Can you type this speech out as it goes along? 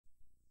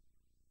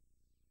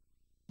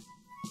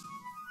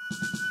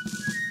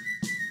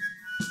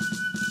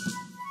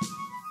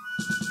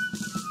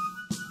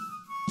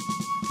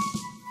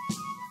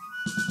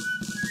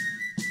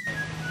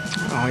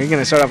Wow, you're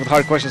going to start off with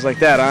hard questions like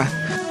that, huh?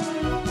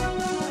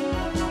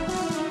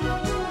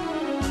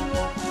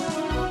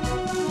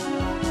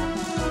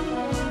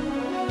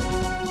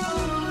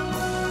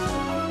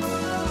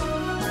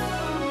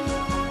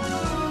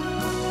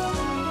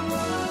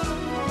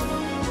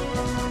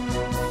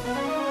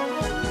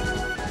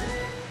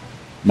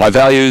 My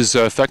values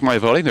affect my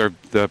voting. They're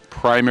the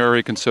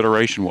primary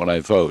consideration when I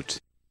vote.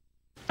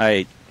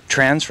 I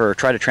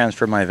try to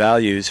transfer my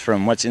values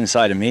from what's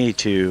inside of me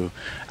to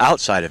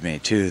outside of me,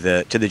 to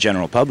the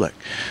general public.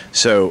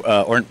 So,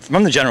 or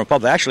from the general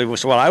public, actually,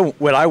 was what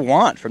I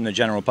want from the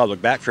general public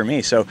back for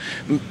me. So,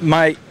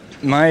 my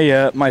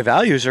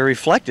values are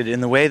reflected in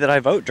the way that I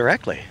vote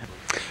directly.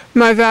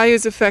 My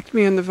values affect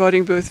me in the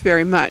voting booth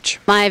very much.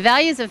 My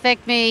values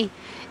affect me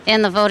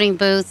in the voting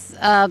booth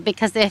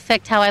because they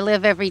affect how I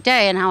live every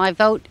day, and how I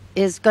vote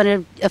is going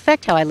to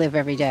affect how I live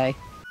every day.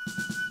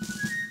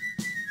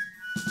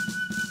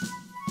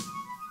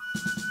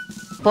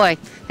 Boy,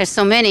 there's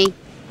so many,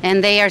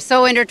 and they are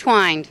so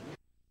intertwined.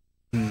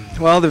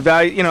 Well, the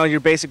value, your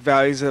basic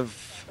values of,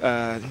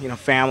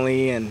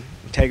 family and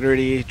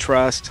integrity,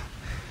 trust,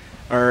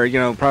 are,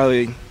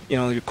 probably,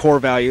 your core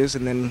values,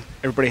 and then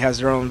everybody has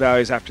their own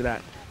values after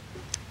that.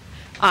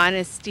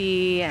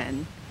 Honesty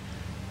and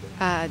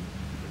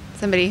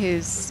somebody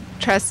who's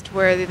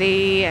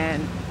trustworthy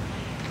and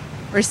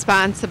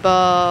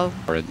responsible.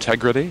 Or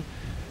integrity,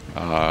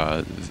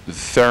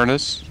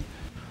 fairness.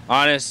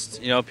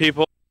 Honest,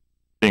 people.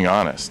 Being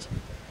honest.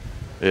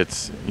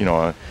 It's,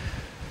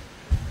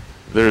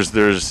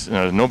 there's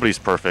nobody's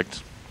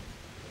perfect,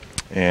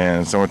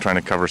 and someone trying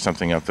to cover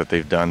something up that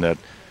they've done that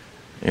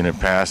in the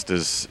past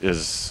is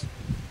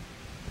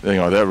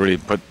that really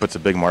puts a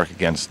big mark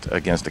against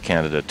a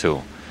candidate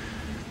too.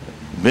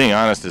 Being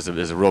honest is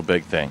a real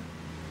big thing.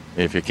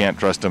 If you can't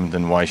trust them,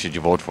 then why should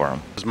you vote for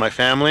them? This is my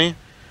family,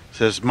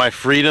 this is my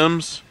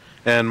freedoms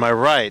and my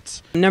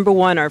rights. Number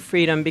one, our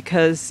freedom,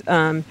 because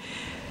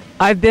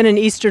I've been in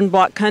Eastern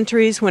Bloc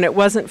countries when it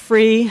wasn't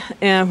free,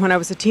 and when I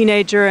was a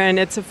teenager, and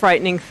it's a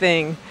frightening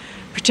thing,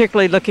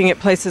 particularly looking at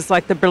places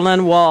like the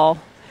Berlin Wall.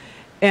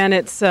 And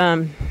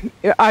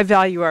I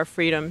value our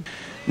freedom.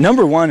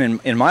 Number one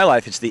in my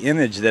life, it's the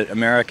image that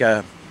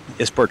America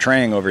is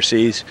portraying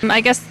overseas.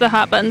 I guess the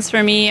hot buttons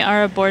for me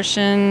are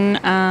abortion,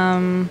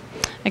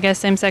 I guess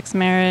same-sex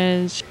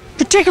marriage.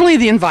 Particularly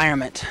the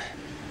environment.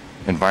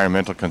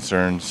 Environmental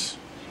concerns.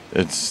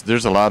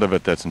 There's a lot of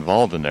it that's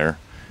involved in there,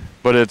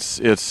 but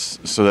it's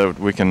so that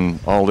we can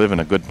all live in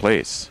a good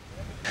place.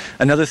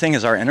 Another thing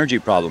is our energy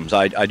problems.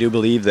 I do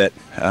believe that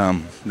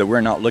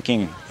we're not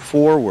looking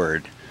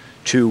forward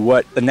to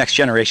what the next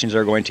generations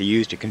are going to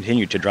use to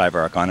continue to drive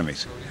our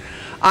economies.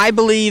 I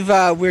believe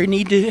we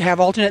need to have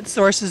alternate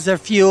sources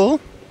of fuel.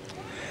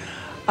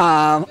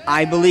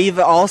 I believe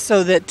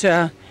also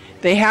that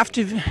they have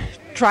to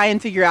try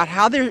and figure out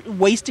how they're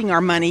wasting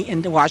our money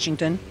into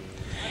Washington.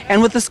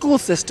 And with the school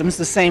systems,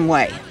 the same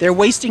way. They're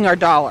wasting our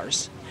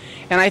dollars.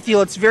 And I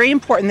feel it's very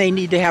important they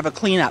need to have a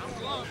cleanup.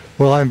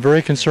 Well, I'm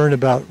very concerned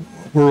about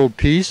world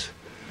peace,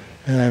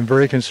 and I'm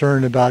very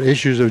concerned about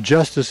issues of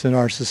justice in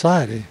our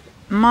society.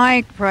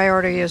 My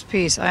priority is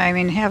peace. I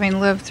mean, having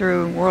lived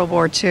through World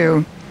War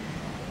II,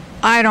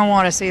 I don't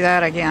want to see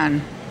that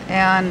again.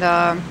 And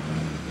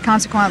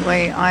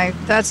consequently,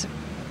 that's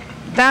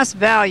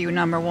value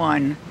number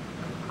one.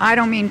 I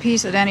don't mean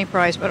peace at any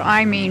price, but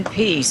I mean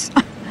peace,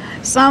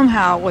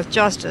 somehow with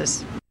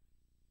justice.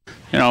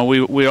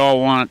 We all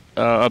want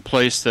a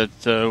place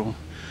that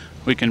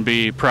we can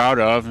be proud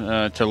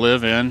of to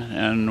live in,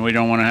 and we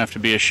don't want to have to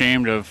be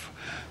ashamed of,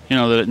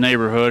 the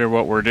neighborhood or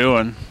what we're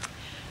doing.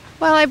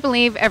 Well, I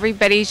believe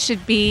everybody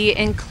should be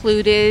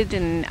included,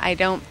 and I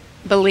don't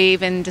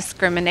believe in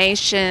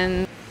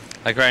discrimination.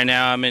 Like right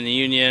now, I'm in the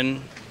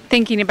union.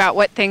 Thinking about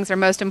what things are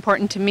most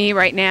important to me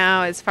right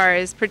now as far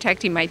as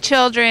protecting my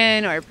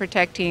children or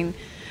protecting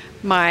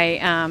my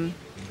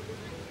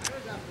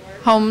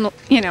home,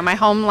 my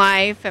home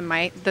life and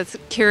the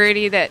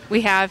security that we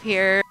have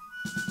here.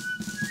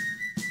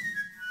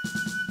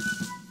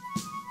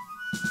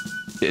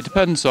 It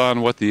depends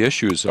on what the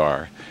issues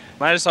are.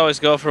 I just always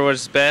go for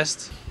what's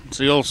best. It's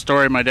the old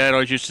story. My dad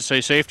always used to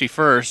say, safety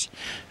first.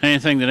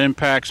 Anything that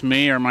impacts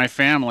me or my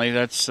family,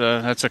 that's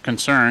a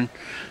concern.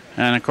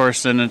 And of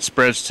course, then it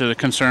spreads to the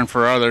concern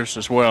for others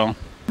as well.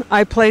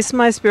 I place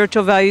my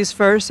spiritual values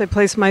first, I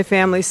place my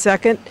family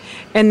second,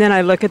 and then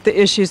I look at the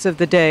issues of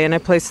the day and I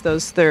place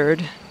those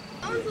third.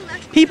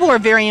 People are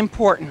very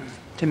important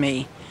to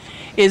me.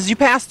 As you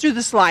pass through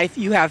this life,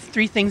 you have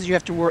three things you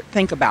have to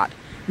think about.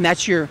 And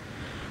that's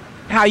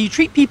how you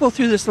treat people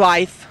through this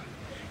life,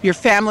 your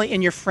family,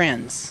 and your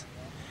friends.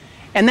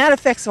 And that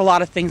affects a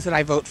lot of things that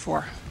I vote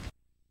for.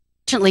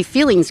 Unfortunately,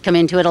 feelings come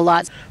into it a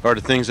lot. Are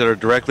the things that are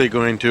directly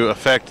going to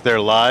affect their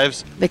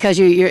lives. Because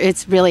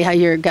it's really how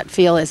your gut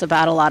feel is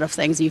about a lot of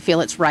things. You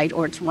feel it's right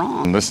or it's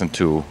wrong. And listen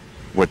to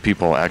what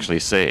people actually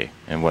say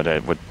and what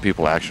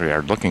people actually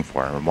are looking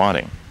for and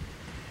wanting.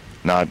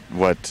 Not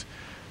what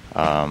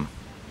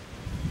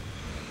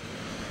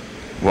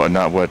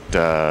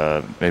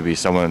maybe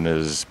someone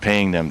is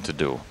paying them to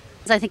do.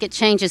 I think it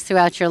changes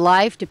throughout your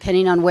life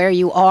depending on where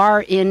you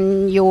are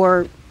in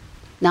your.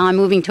 Now I'm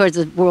moving towards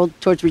the world,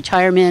 towards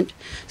retirement.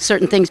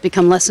 Certain things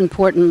become less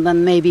important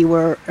than maybe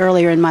were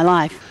earlier in my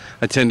life.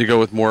 I tend to go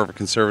with more of a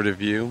conservative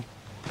view.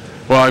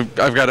 Well,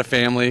 I've got a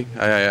family.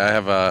 I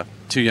have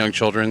 2 young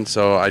children,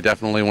 so I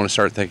definitely want to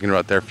start thinking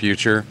about their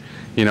future.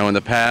 You know, in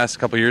the past, a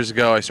couple years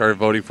ago, I started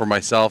voting for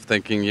myself,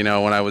 thinking, you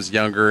know, when I was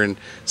younger and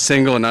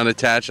single and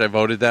unattached, I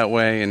voted that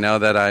way. And now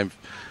that I've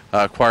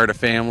acquired a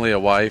family, a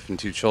wife, and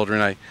 2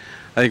 children, I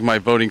think my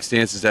voting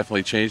stance has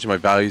definitely changed. My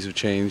values have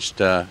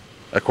changed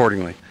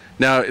accordingly.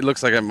 Now it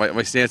looks like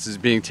my stance is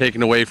being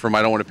taken away from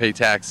I don't want to pay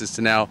taxes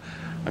to now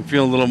I'm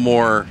feeling a little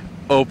more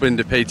open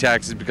to pay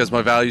taxes because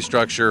my value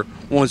structure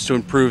wants to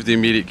improve the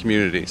immediate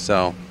community.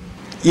 So.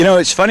 You know,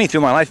 it's funny,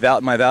 through my life,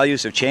 my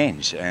values have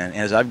changed, and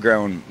as I've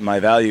grown, my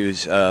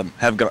values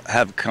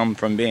have come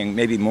from being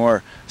maybe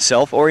more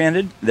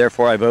self-oriented.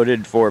 Therefore, I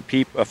voted for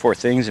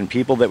things and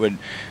people that would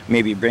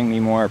maybe bring me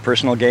more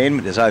personal gain.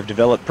 But as I've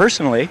developed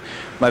personally,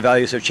 my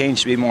values have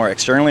changed to be more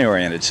externally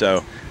oriented.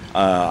 So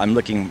I'm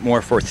looking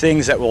more for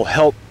things that will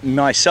help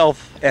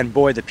myself and,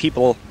 boy, the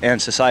people and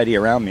society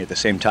around me at the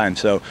same time.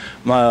 So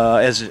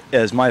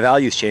as my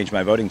values change,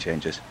 my voting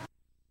changes.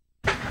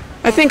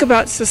 I think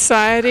about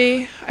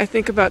society, I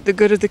think about the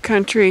good of the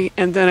country,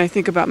 and then I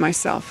think about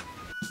myself.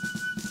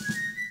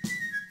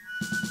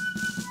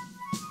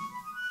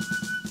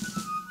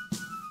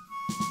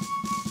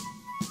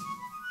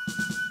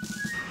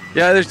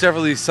 Yeah, there's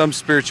definitely some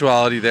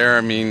spirituality there.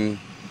 I mean,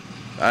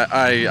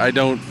 I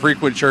don't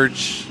frequent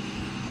church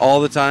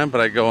all the time,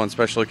 but I go on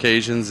special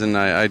occasions, and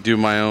I do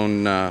my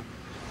own, I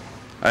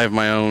have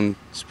my own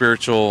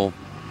spiritual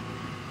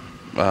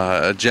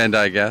agenda,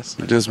 I guess.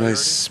 Does my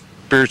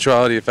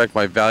spirituality affect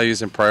my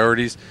values and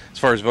priorities as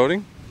far as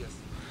voting?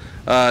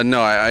 Yes.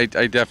 No, I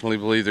definitely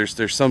believe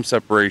there's some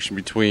separation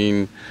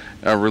between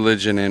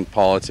religion and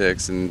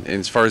politics, and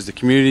as far as the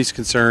community is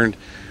concerned,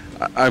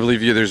 I believe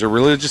there's a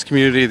religious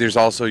community. There's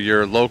also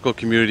your local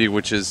community,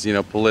 which is, you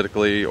know,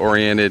 politically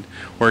oriented,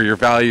 where your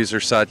values are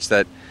such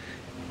that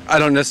I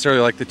don't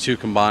necessarily like the two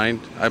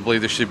combined. I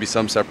believe there should be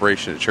some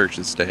separation of church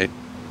and state.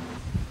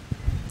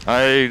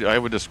 I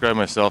would describe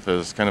myself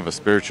as kind of a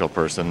spiritual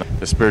person.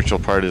 The spiritual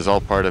part is all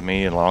part of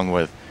me, along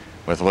with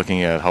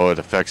looking at how it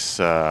affects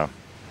our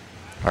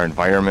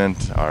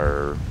environment,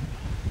 our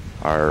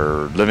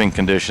living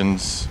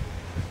conditions,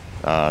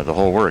 the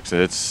whole works.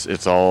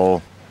 It's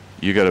all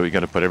we got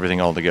to put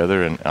everything all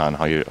together and on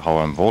how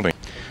I'm voting.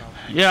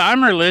 Yeah,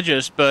 I'm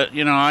religious, but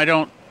you know I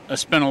don't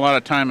spend a lot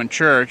of time in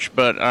church.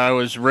 But I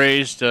was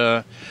raised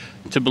to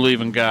believe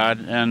in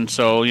God, and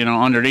so you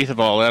know underneath of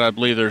all that, I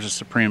believe there's a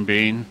supreme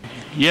being.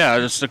 Yeah,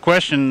 the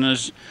question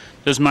is,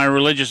 does my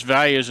religious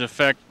values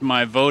affect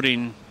my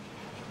voting?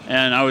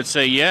 And I would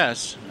say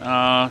yes.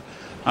 I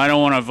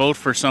don't want to vote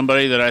for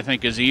somebody that I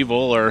think is evil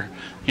or,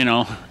 you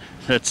know,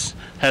 that's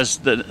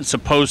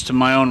opposed to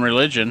my own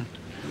religion.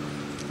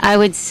 I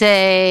would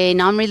say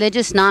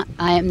non-religious.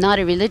 I am not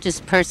a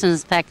religious person. In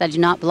fact, I do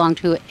not belong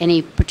to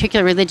any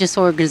particular religious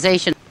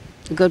organization.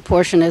 A good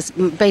portion is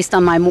based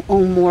on my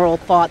own moral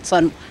thoughts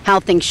on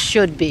how things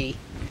should be.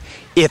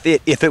 If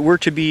it were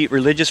to be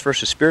religious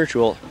versus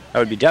spiritual, I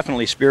would be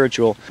definitely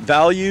spiritual.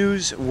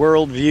 Values,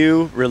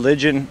 worldview,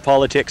 religion,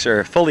 politics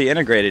are fully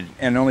integrated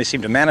and only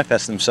seem to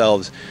manifest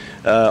themselves,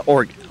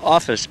 or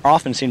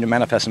often seem to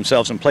manifest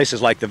themselves in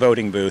places like the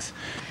voting booth.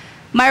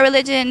 My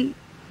religion,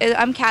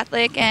 I'm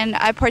Catholic, and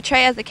I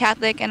portray as a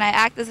Catholic, and I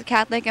act as a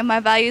Catholic, and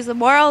my values and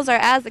morals are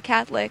as a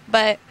Catholic,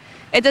 but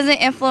it doesn't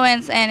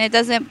influence and it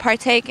doesn't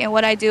partake in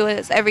what I do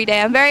every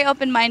day. I'm very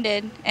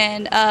open-minded,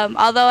 and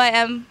although I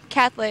am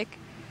Catholic,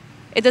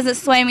 it doesn't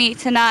sway me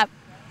to not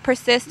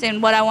persist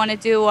in what I want to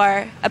do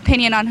or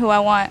opinion on who I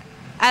want.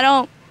 I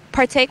don't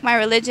partake my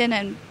religion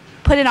and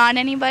put it on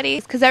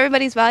anybody because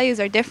everybody's values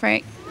are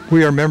different.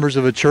 We are members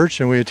of a church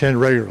and we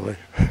attend regularly.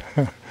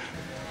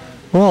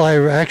 Well,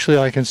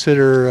 I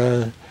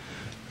consider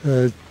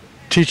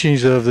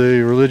teachings of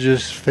the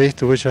religious faith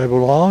to which I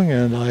belong,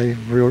 and I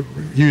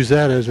use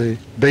that as a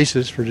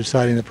basis for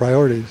deciding the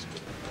priorities.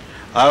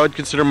 I would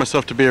consider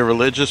myself to be a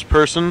religious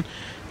person.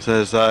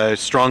 Says I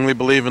strongly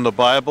believe in the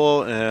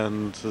Bible,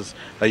 and says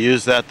I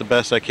use that the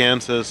best I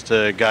can, says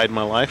to guide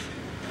my life.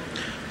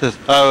 Says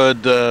I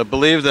would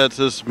believe that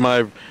says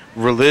my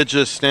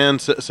religious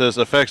stance says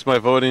affects my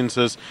voting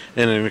says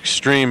in an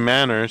extreme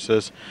manner.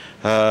 Says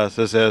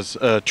as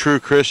a true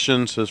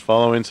Christian says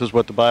following says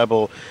what the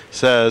Bible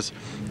says.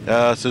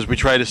 Says we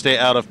try to stay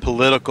out of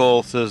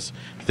political says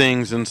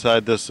things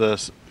inside this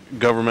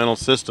governmental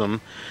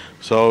system.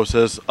 So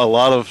says a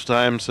lot of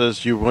times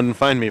says you wouldn't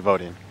find me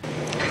voting.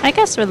 I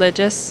guess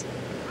religious.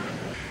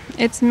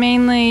 It's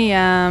mainly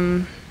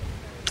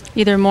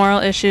either moral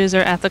issues or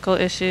ethical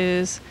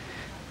issues.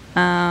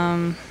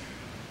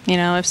 You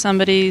know, if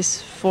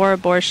somebody's for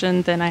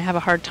abortion, then I have a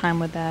hard time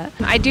with that.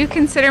 I do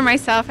consider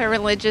myself a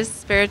religious,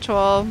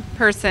 spiritual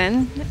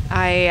person.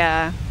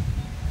 I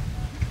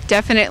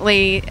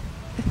definitely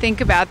think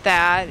about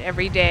that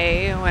every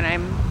day when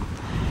I'm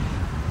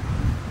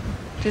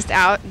just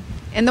out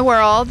in the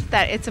world,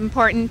 that it's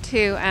important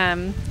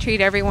to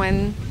treat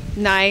everyone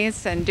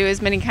nice and do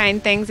as many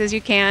kind things as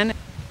you can.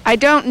 I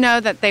don't know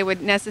that they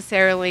would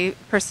necessarily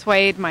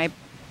persuade my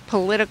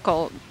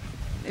political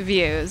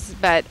views,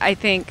 but I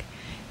think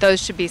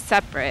those should be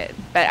separate.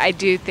 But I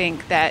do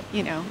think that,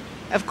 you know,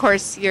 of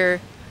course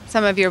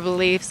some of your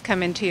beliefs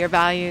come into your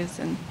values,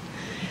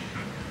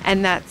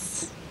 and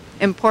that's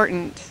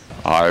important.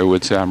 I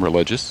would say I'm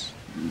religious.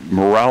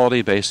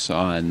 Morality based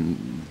on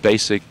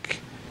basic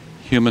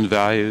human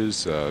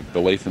values,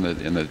 belief in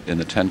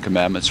the Ten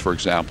Commandments, for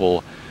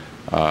example,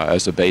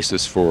 as a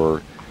basis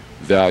for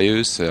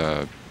values.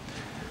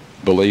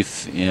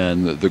 Belief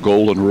in the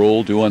golden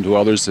rule, do unto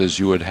others as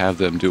you would have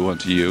them do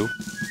unto you.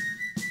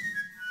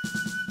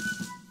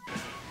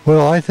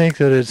 Well, I think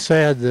that it's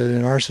sad that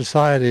in our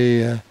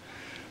society,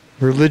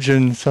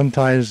 religion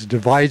sometimes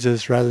divides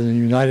us rather than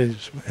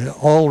unites us.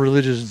 All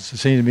religions,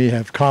 seem to me,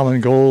 have common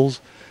goals,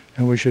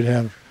 and we should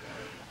have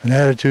an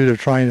attitude of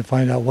trying to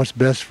find out what's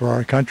best for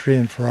our country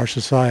and for our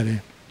society.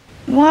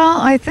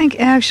 Well, I think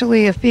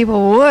actually if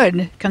people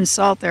would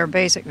consult their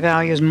basic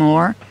values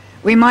more,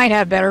 we might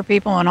have better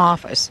people in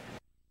office.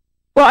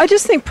 Well, I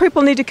just think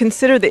people need to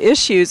consider the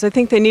issues. I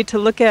think they need to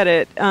look at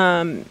it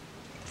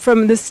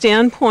from the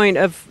standpoint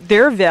of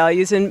their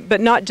values, but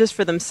not just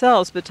for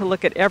themselves, but to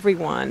look at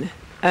everyone.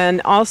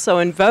 And also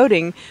in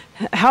voting,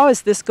 how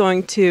is this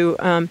going to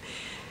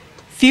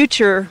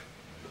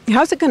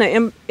how's it going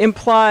to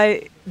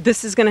imply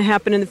this is going to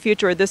happen in the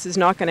future or this is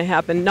not going to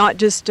happen? Not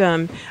just,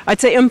 I'd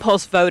say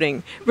impulse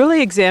voting.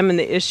 Really examine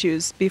the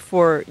issues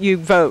before you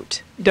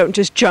vote. Don't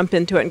just jump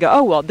into it and go,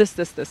 oh, well, this,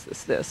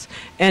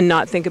 and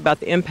not think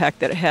about the impact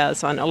that it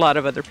has on a lot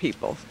of other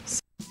people.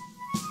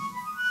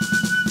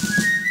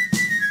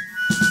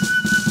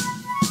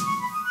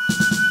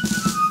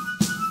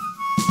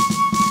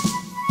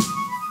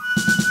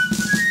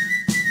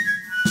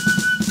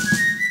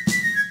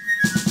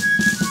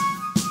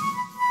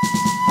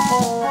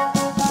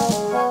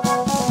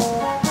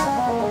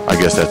 I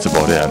guess that's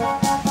about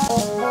it.